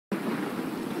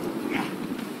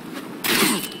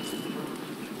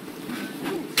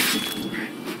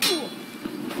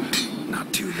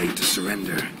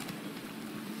surrender.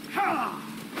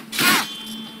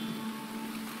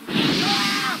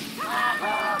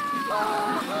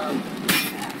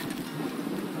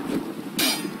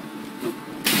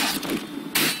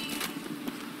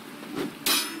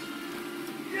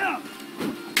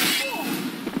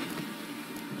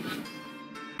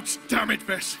 Damn it,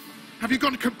 Vess! Have you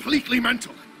gone completely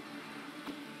mental?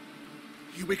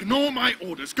 You ignore my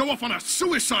orders, go off on a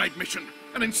suicide mission,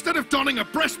 and instead of donning a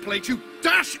breastplate, you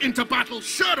dash into battle,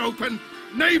 shirt open,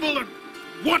 navel and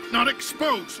whatnot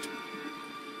exposed!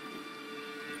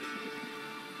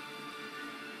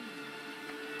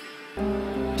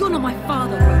 You're not my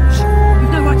father, Roach.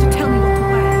 You've no right to tell me what to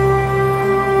wear.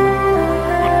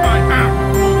 But I am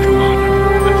your commander,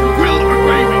 and you will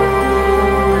obey me!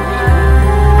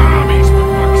 Armies, for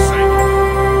fuck's sake!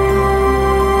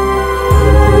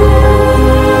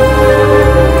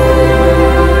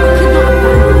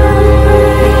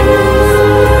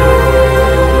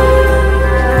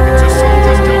 It's a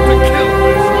soldier's job to kill,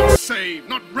 not save,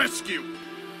 not rescue.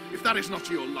 If that is not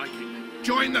to your liking,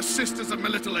 join the Sisters of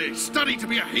Melitele. Study to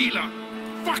be a healer.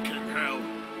 Fucking hell.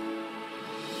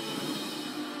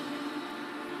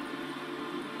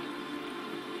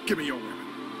 Give me your weapon.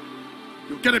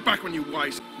 You'll get it back when you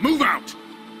wise. Move out!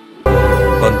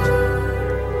 बंद।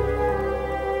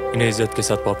 इन्हें इज्जत के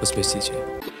साथ वापस भेज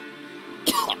दीजिए।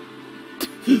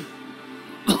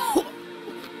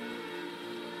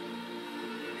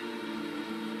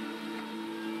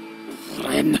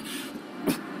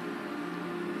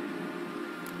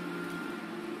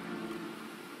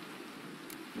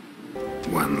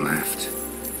 One left.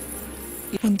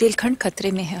 Bundelkhand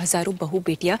खतरे में है। हजारों बहू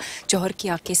बेटियां जौहर की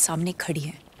आग के सामने खड़ी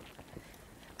हैं।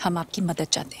 हम आपकी मदद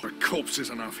चाहते हैं। The corpse is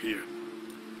enough here.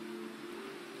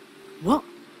 What?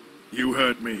 You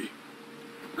heard me.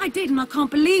 I did, and I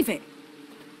can't believe it.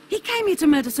 He came here to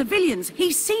murder civilians.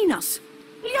 He's seen us.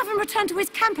 Will you have him return to his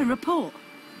camp and report?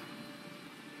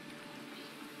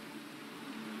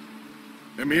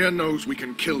 Emir knows we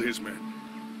can kill his men.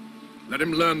 Let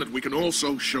him learn that we can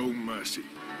also show mercy.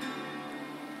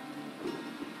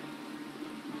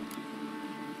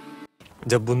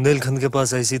 जब बुंदेलखंड के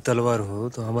पास ऐसी तलवार हो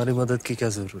तो हमारी मदद की क्या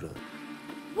जरूरत?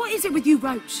 What is it with you,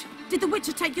 Roach? Did the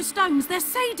Witcher take your stones? They're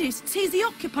sadists. He's the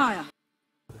occupier.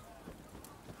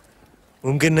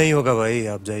 मुमकिन नहीं होगा भाई,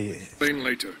 आप जाइए। Explain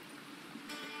later.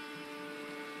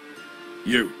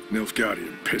 You,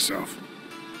 Nilfgaardian, piss off.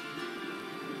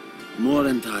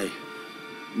 Morentai.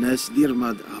 Nes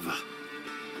dirmad ava.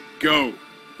 Go,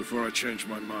 before I change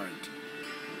my mind.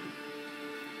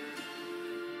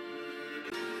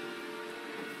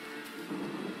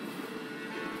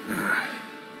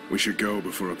 We should go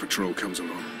before a patrol comes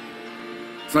along.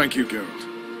 Thank you, Geralt.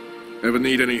 Ever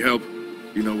need any help,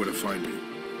 you know where to find me.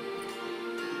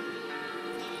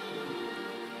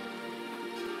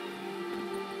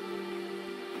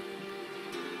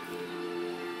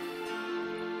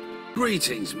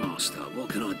 Greetings, Master. What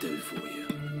can I do for you?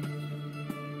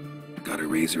 Got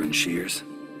a razor and shears?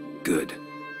 Good.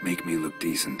 Make me look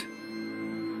decent.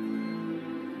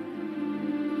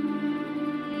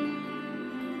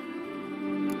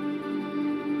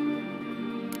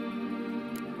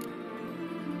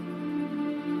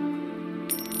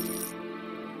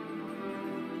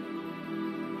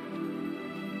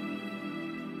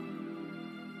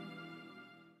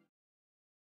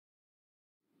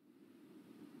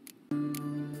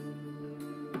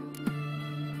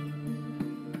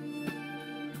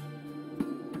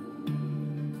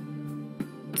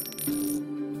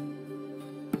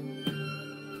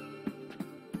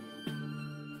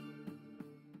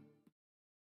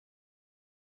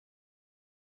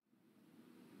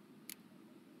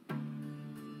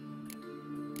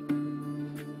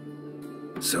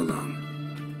 So long.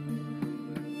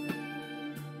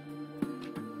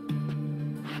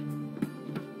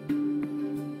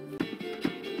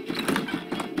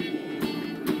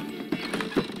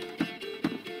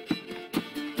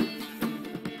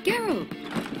 Geralt!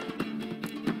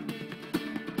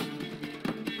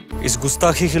 इस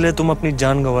गुस्ताखी के लिए तुम अपनी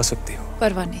जान गंवा सकती हो।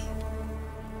 परवाह नहीं।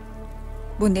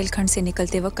 बुंदेलखंड से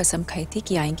निकलते वक्त कसम खाई थी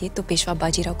कि आएंगे तो पेशवा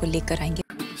बाजीराव को लेकर आएंगे।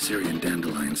 Syrian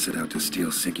Dandellion set out to steal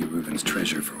Siggy Reuven's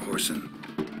treasure for Horson.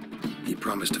 He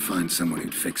promised to find someone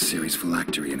who'd fix Ciri's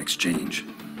phylactery in exchange.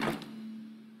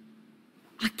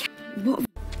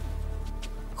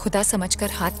 खुदा समझकर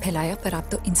हाथ फैलाया, पर आप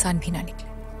तो इंसान भी ना निकले।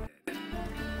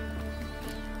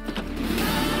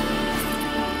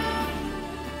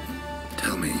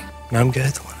 Tell me. नाम क्या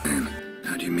है तुम्हारा? Man,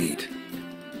 how'd you meet?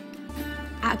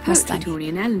 At a poetry tourney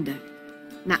in Ellender.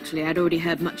 Naturally, I'd already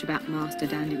heard much about Master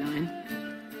Dandellion.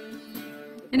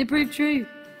 And it proved true.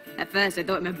 At first I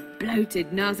thought him a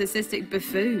bloated, narcissistic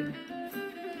buffoon.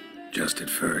 Just at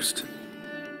first.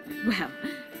 Well,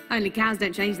 only cows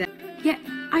don't change that. Yet,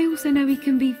 I also know he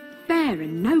can be fair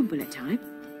and noble at times.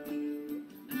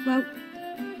 Well,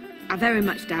 I very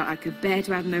much doubt I could bear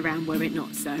to have him around were it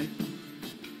not so.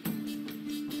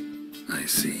 I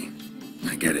see.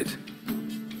 I get it.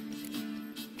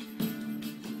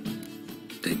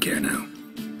 Take care now.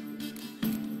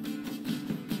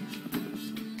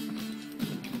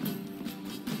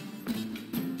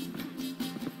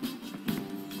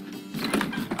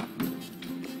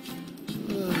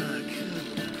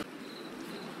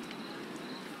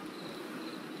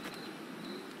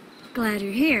 Glad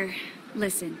you're here.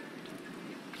 Listen.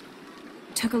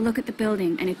 Took a look at the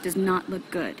building, and it does not look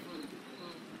good.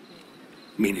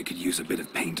 Mean it could use a bit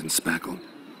of paint and spackle?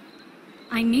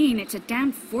 I mean, it's a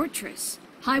damn fortress.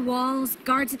 High walls,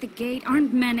 guards at the gate,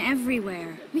 armed men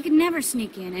everywhere. We could never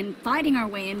sneak in, and fighting our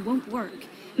way in won't work.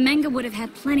 Menga would have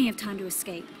had plenty of time to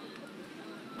escape.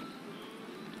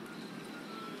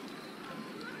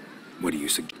 What do you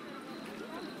suggest?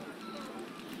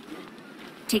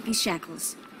 Take these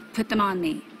shackles. Put them on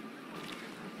me.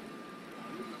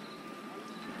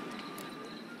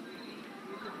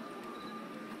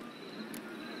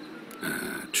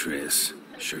 Triss,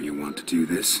 sure you want to do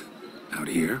this? Out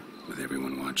here, with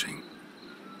everyone watching?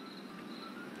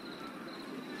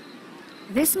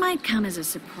 This might come as a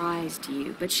surprise to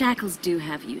you, but shackles do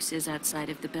have uses outside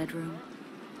of the bedroom.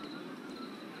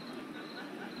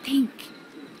 Think.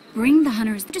 Bring the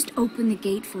hunters, just open the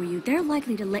gate for you. They're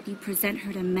likely to let you present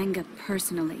her to Menga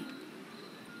personally.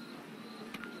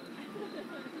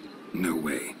 No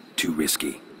way. Too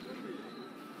risky.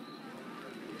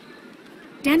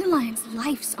 Dandelion's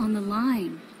life's on the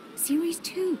line. Series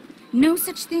 2. No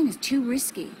such thing as too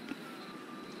risky.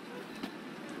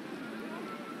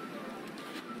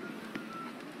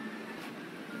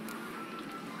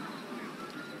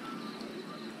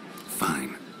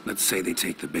 Fine. Let's say they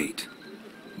take the bait.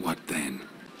 What then?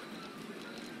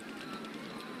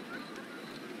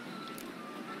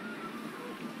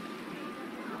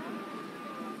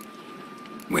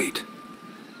 Wait.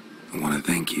 I want to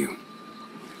thank you.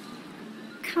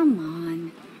 Come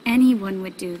on. Anyone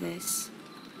would do this.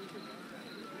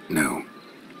 No.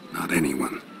 Not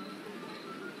anyone.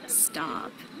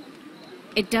 Stop.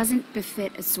 It doesn't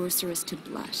befit a sorceress to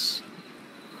blush.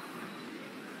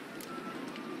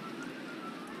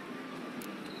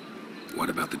 What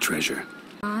about the treasure?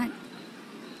 Not.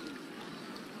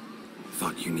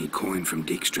 Thought you need coin from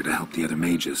Dijkstra to help the other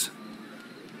mages.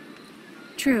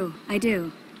 True, I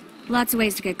do. Lots of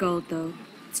ways to get gold, though.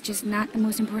 It's just not the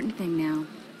most important thing now.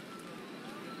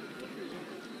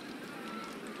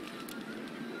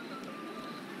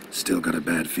 Still got a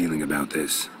bad feeling about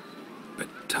this. But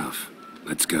tough.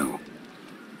 Let's go.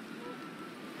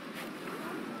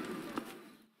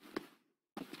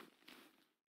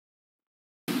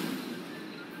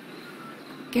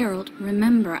 Geralt,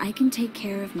 remember, I can take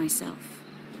care of myself.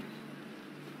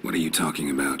 What are you talking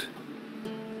about?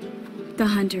 The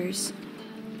hunters.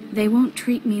 They won't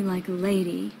treat me like a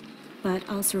lady, but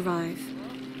I'll survive.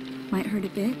 Might hurt a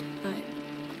bit, but...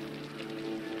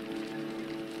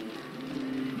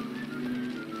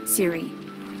 Ciri,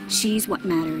 she's what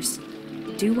matters.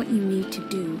 Do what you need to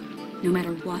do, no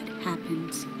matter what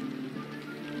happens.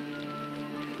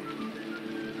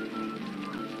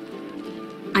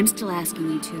 I'm still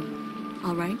asking you to,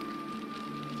 all right?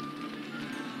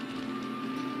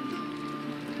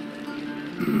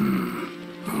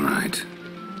 All right.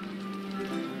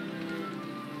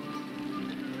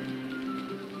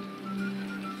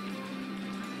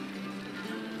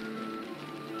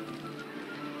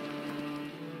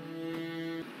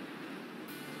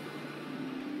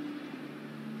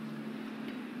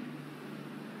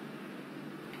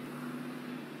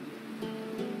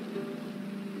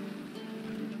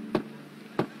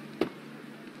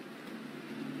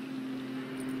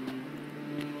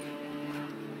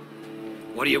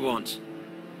 What do you want?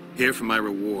 Here for my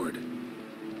reward.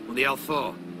 What the hell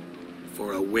for?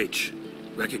 For a witch.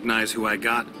 Recognize who I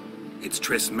got? It's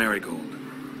Triss Merigold.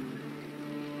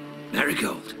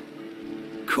 Merigold?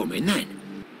 Come in then.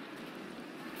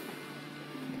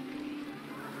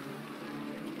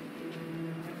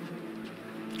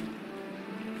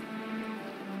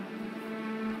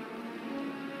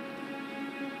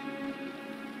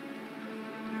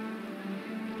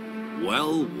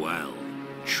 Well, well.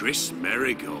 Triss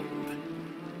Merigold.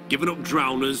 Giving up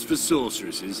drowners for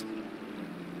sorceresses?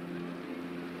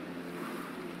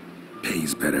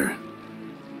 Pays better.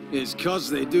 It's 'cause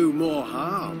they do more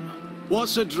harm.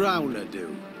 What's a drowner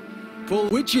do? Pull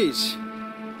witches.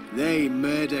 They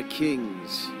murder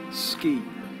kings. Scheme.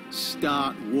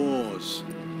 Start wars.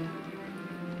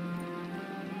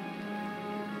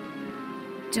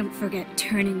 Don't forget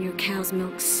turning your cow's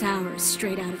milk sour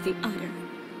straight out of the udder.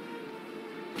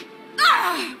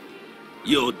 Ah!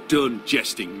 You're done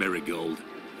jesting, Merigold.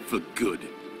 For good.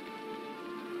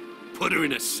 Put her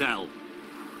in a cell.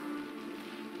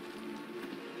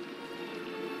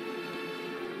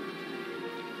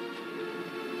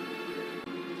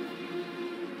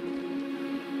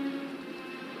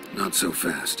 Not so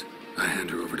fast. I hand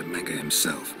her over to Menge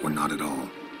himself, or not at all.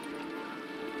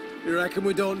 You reckon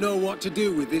we don't know what to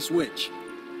do with this witch?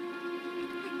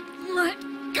 Let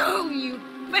go, you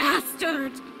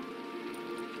bastard!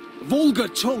 Vulgar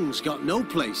tongue's got no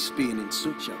place being in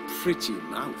such a pretty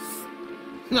mouth.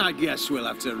 I guess we'll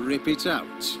have to rip it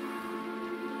out.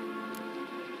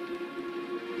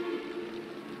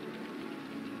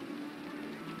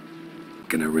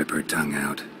 Gonna rip her tongue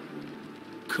out.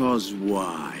 'Cause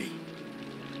why?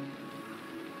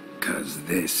 'Cause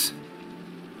this.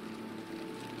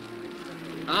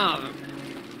 Ah,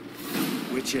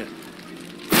 Witcher.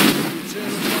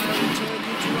 Turn the fire and turn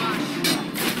you to ash.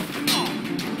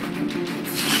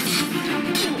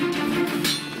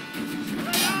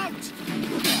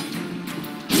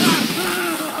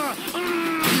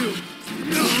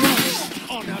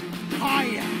 On a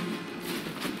pyre!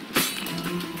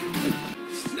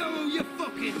 Know who you're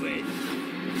fucking with?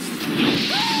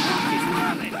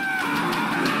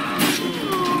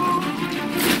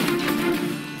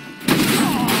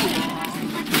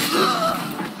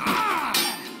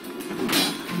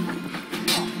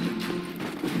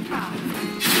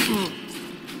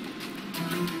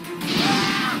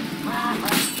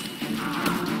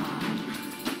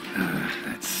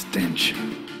 That stench.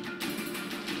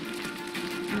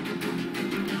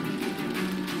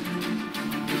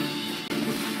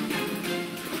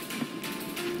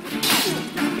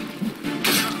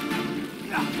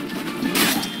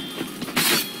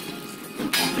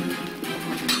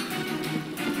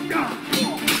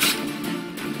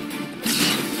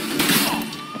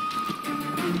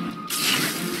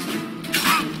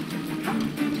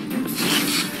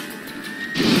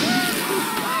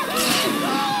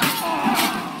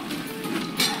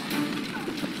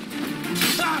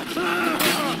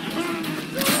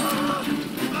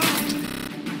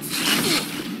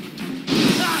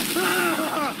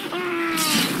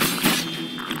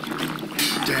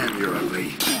 Damn, you're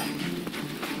ugly.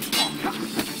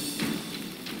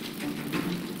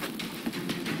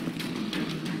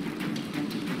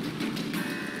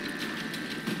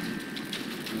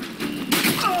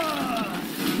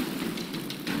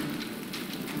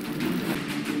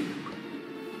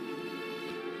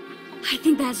 I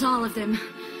think that's all of them.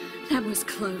 That was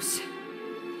close.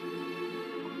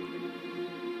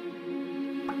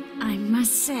 I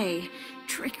must say,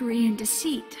 trickery and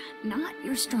deceit, not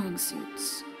your strong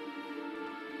suits.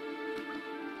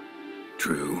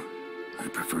 True. I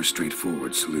prefer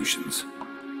straightforward solutions.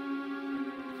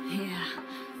 Yeah.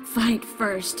 Fight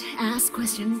first, ask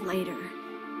questions later.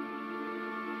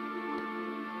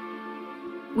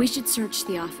 We should search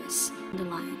the office.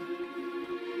 Dandellion.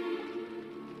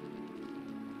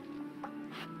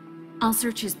 I'll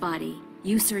search his body.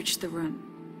 You search the room.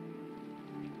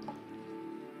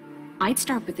 I'd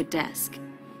start with the desk.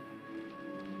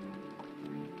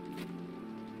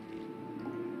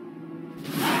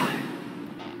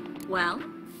 Well?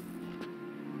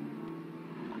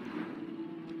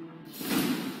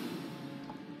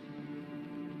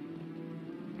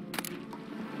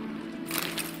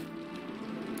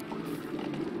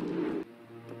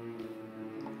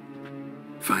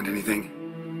 Find anything?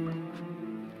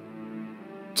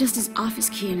 Just his office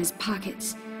key in his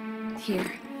pockets.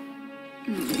 Here.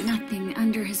 Nothing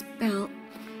under his belt.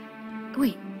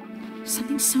 Wait,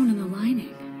 something sewn in the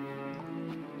lining.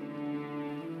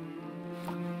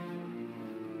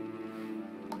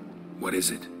 What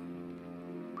is it?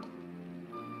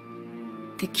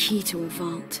 The key to a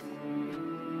vault.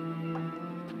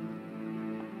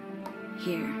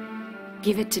 Here,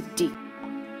 give it to Deke.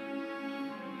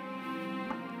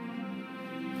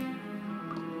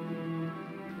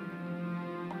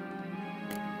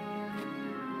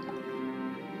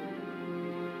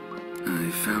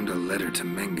 I found a letter to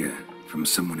Menge from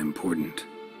someone important.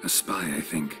 A spy, I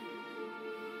think.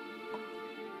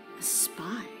 A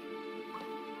spy?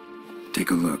 Take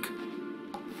a look.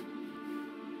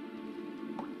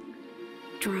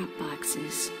 Drop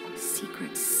boxes,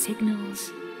 secret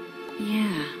signals.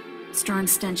 Yeah, strong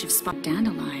stench of spot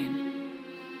Dandellion.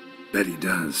 Bet he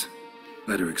does.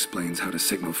 Letter explains how to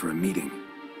signal for a meeting.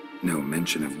 No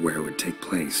mention of where it would take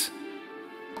place.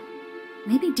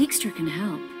 Maybe Dijkstra can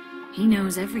help. He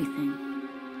knows everything.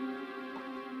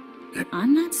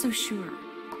 I'm not so sure.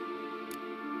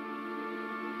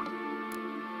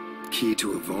 Key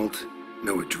to a vault?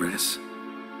 No address?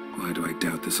 Why do I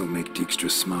doubt this'll make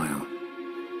Dijkstra smile?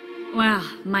 Well,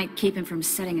 might keep him from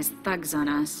setting his thugs on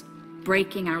us.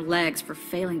 Breaking our legs for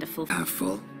failing to fulfill... Half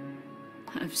full?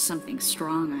 Of something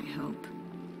strong, I hope.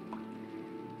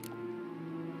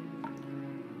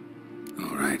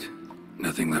 All right.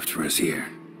 Nothing left for us here.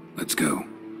 Let's go.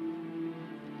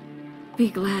 Be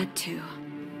glad to.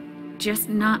 Just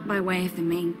not by way of the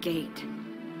main gate.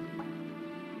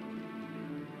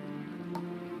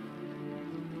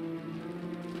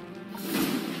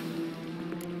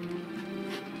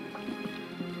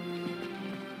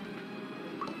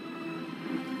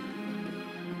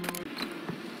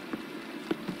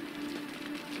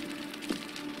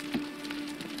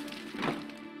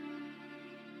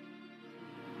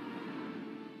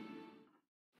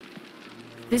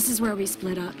 This is where we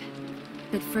split up.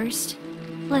 But first,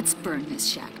 let's burn this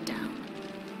shack down.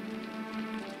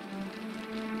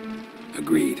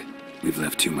 Agreed. We've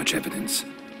left too much evidence.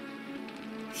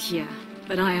 Yeah,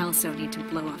 but I also need to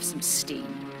blow off some steam.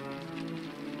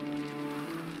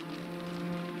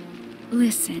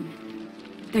 Listen,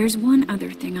 there's one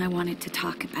other thing I wanted to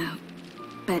talk about.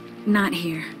 But not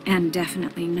here, and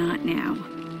definitely not now.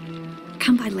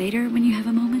 Come by later when you have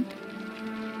a moment?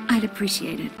 I'd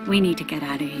appreciate it. We need to get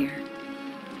out of here.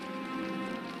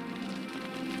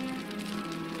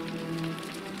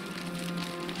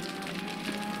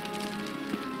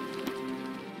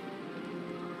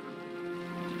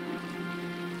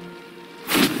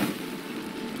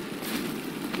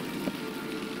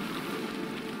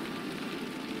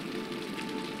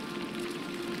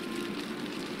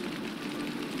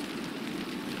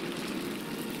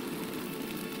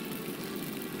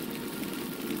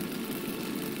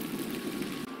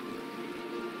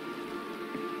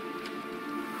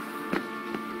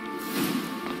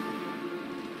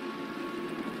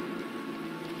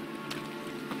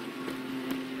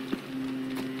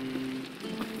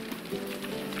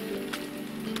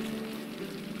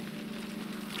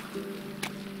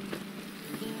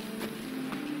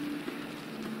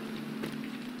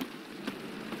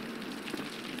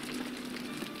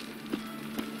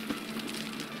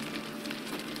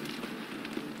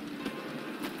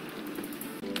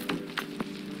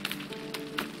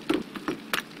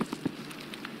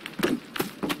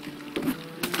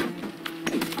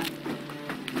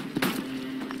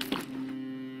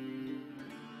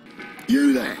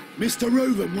 You there, Mr.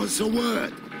 Reuven wants a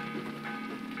word.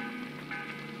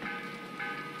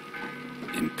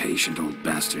 Impatient old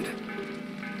bastard.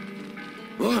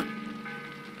 What?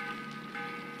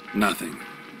 Nothing.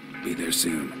 Be there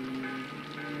soon.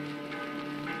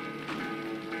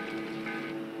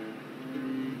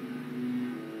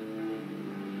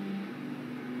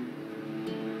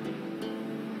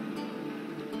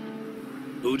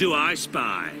 Who do I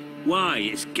spy? Why,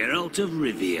 it's Geralt of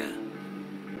Rivia.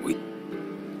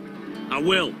 I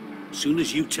will, soon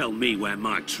as you tell me where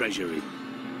my treasure is.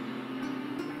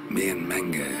 Me and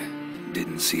Menge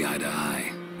didn't see eye to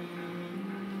eye.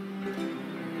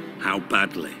 How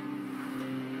badly?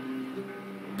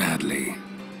 Badly.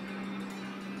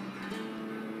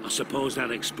 I suppose that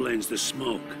explains the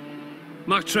smoke.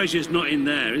 My treasure's not in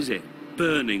there, is it?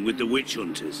 Burning with the witch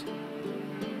hunters.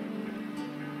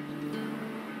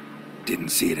 Didn't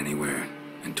see it anywhere,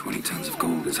 and 20 tons of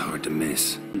gold is hard to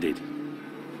miss. Indeed.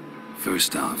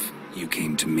 First off, you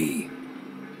came to me.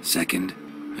 Second,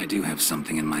 I do have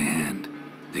something in my hand.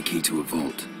 The key to a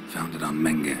vault, found it on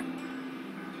Menge.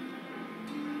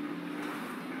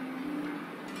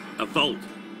 A vault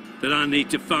that I need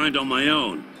to find on my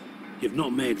own. You've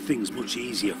not made things much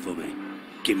easier for me.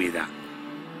 Give me that.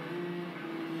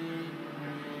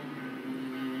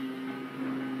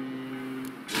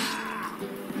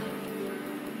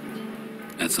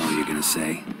 That's all you're gonna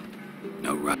say?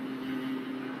 No right.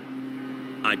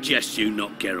 I jest you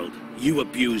not, Geralt. You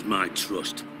abused my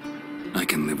trust. I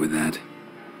can live with that.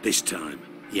 This time,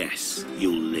 yes,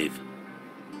 you'll live.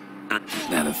 And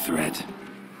that a threat?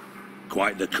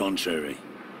 Quite the contrary.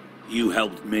 You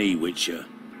helped me, Witcher.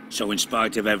 So in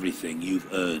spite of everything, you've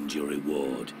earned your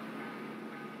reward.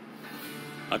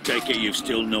 I take it you've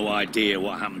still no idea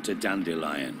what happened to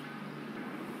Dandellion?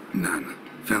 None.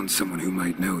 Found someone who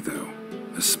might know, though.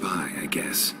 A spy, I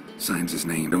guess. Signs his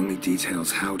name, only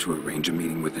details how to arrange a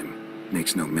meeting with him.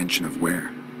 Makes no mention of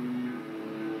where.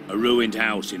 A ruined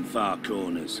house in Far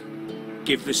Corners.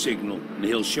 Give the signal, and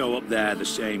he'll show up there the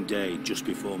same day, just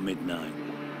before midnight.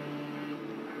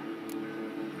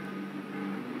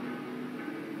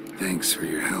 Thanks for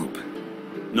your help.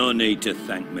 No need to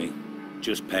thank me.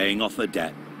 Just paying off a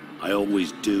debt. I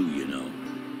always do, you know.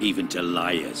 Even to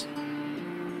liars.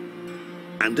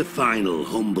 And a final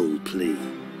humble plea.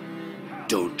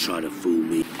 Don't try to fool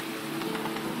me.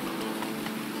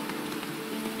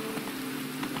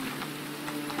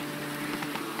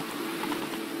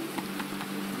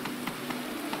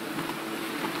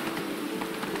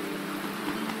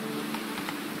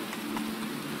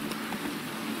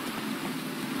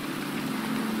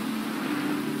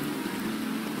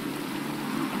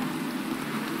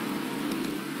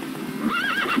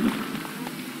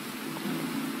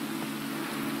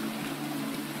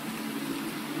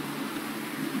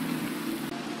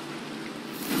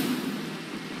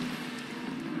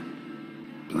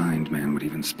 Blind man would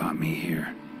even spot me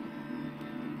here.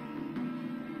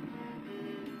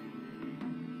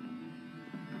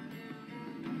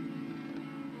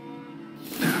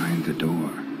 Behind the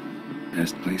door.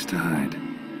 Best place to hide.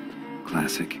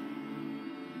 Classic.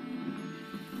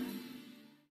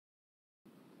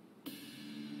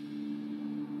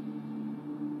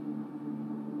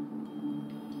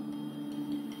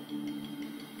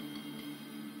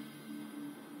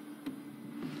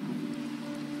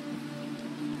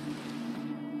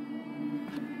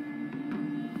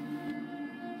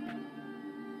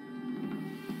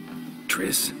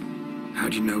 Triss?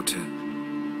 How'd you know to...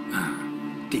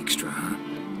 Dijkstra, huh?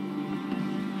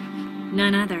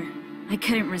 None other. I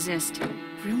couldn't resist.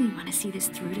 Really want to see this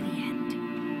through to the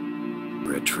end.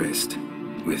 We're a tryst.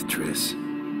 With Triss.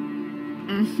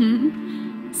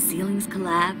 Mm-hmm. Ceilings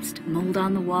collapsed, mold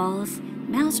on the walls,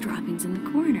 mouse droppings in the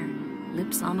corner.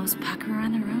 Lips almost pucker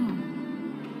on their own.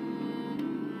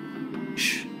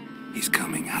 Shh. He's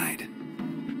coming. Hide.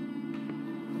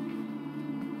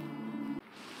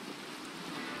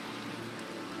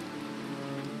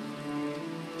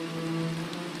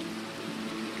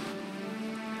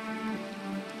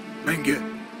 Menge.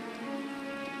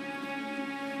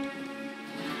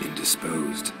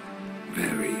 Indisposed.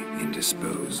 Very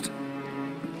indisposed.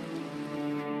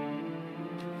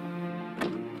 I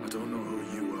don't know who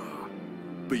you are,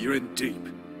 but you're in deep.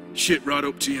 Shit right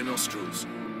up to your nostrils.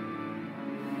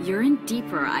 You're in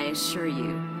deeper, I assure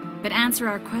you. But answer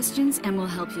our questions and we'll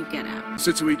help you get out.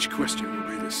 So to each question will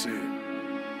be the same.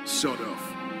 Sod off.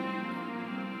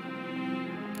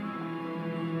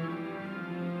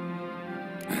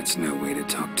 That's no way to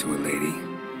talk to a lady.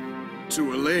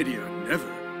 To a lady, I never.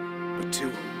 But to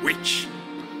a witch.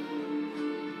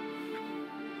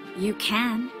 You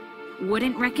can.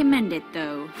 Wouldn't recommend it,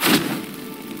 though.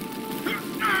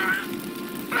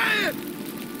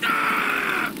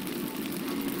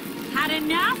 Had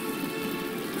enough?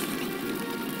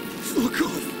 Fuck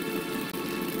off.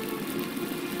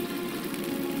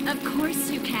 Of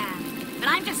course you can. But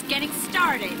I'm just getting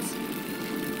started.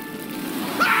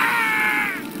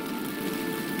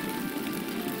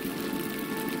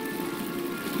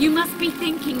 You must be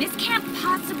thinking, this can't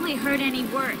possibly hurt any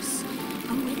worse.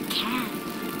 Oh, it can.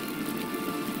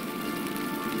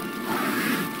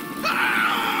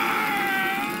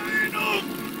 Enough!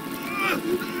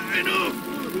 Enough!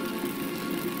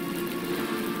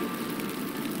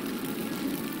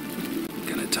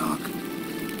 Gonna talk?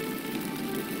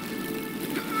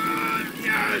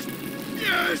 Yes!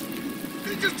 Yes!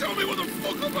 Just tell me what the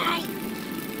fuck about!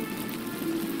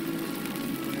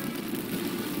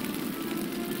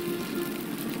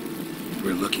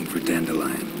 We're looking for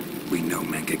Dandellion. We know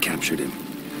Menge captured him.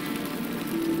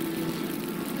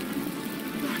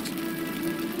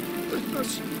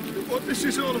 That's what this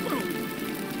is all about.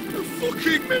 A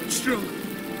fucking minstrel!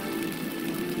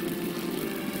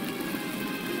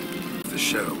 The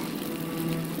show.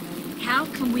 How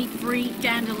can we free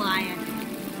Dandellion?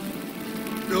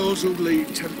 Those who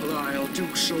leave Temple Isle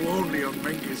do so only on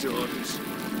Menge's orders.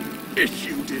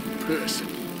 Issued in person.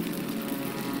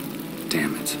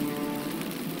 Damn it.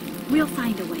 We'll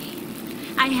find a way.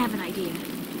 I have an idea.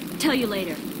 Tell you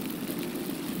later.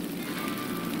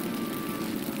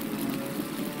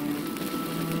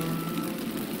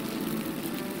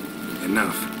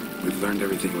 Enough. We've learned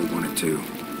everything we wanted to.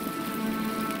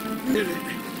 Did it?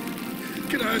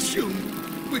 Can I assume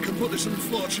we can put this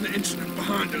unfortunate incident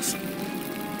behind us?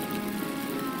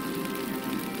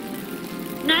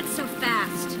 Not so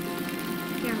fast.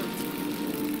 Geralt.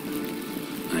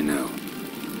 I know.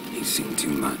 He's seen too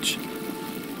much.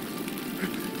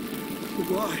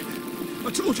 Why?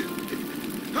 I told you.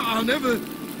 I'll never...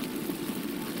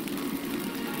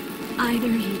 Either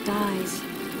he dies,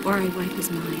 or I wipe his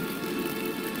mind.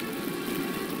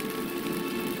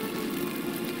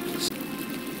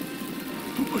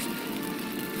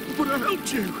 But I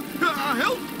helped you. I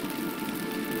helped.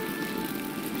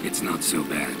 It's not so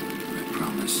bad, I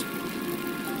promise.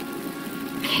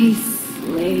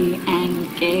 Paisley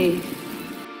and gay.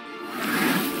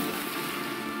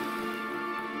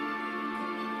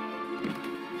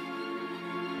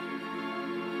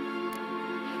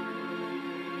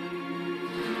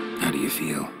 How do you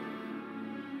feel?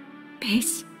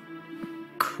 Base.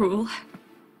 Cruel.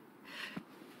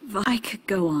 I could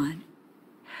go on,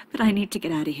 but I need to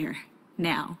get out of here.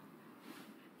 Now.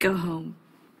 Go home,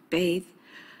 bathe,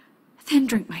 then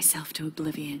drink myself to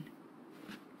oblivion.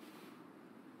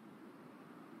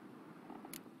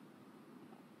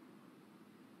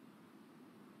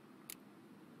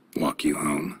 Walk you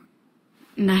home?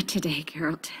 Not today,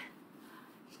 Geralt.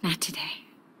 Not today.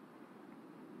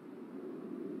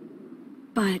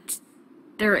 But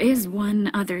there is one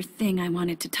other thing I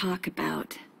wanted to talk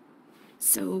about.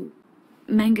 So,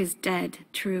 Menga's dead,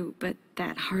 true, but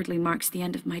that hardly marks the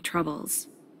end of my troubles.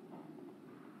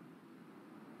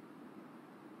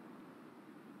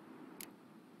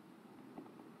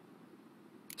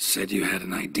 Said you had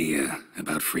an idea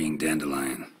about freeing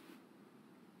Dandellion.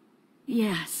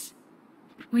 Yes.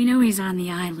 We know he's on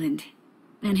the island,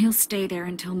 and he'll stay there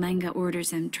until Menga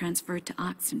orders him transferred to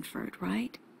Oxenford,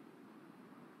 right?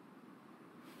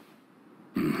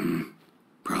 Mm-hmm.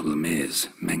 Problem is,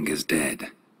 Menga's dead.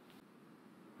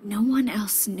 No one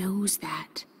else knows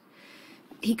that.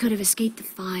 He could have escaped the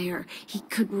fire. He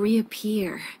could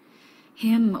reappear.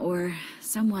 Him or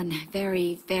someone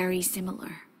very, very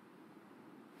similar.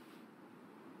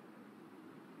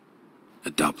 A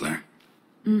Doppler?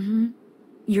 Mm-hmm.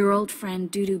 Your old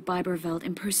friend Dudu Biberveld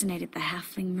impersonated the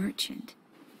halfling merchant.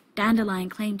 Dandellion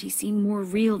claimed he seemed more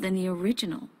real than the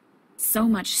original. So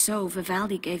much so,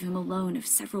 Vivaldi gave him a loan of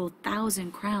several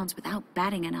 1,000 crowns without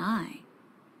batting an eye.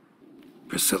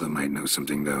 Priscilla might know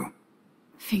something, though.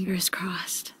 Fingers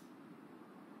crossed.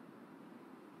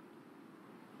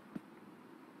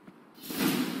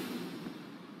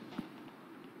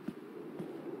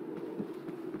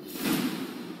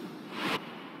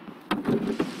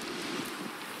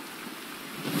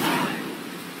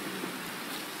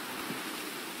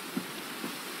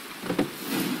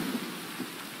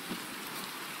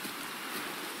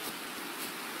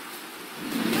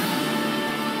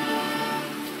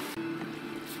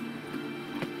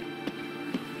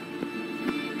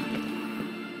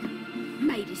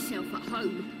 Made herself at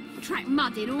home. Track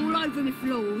mudded all over my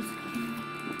floors.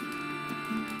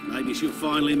 Maybe she'll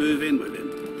finally move in with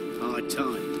him. High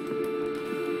time.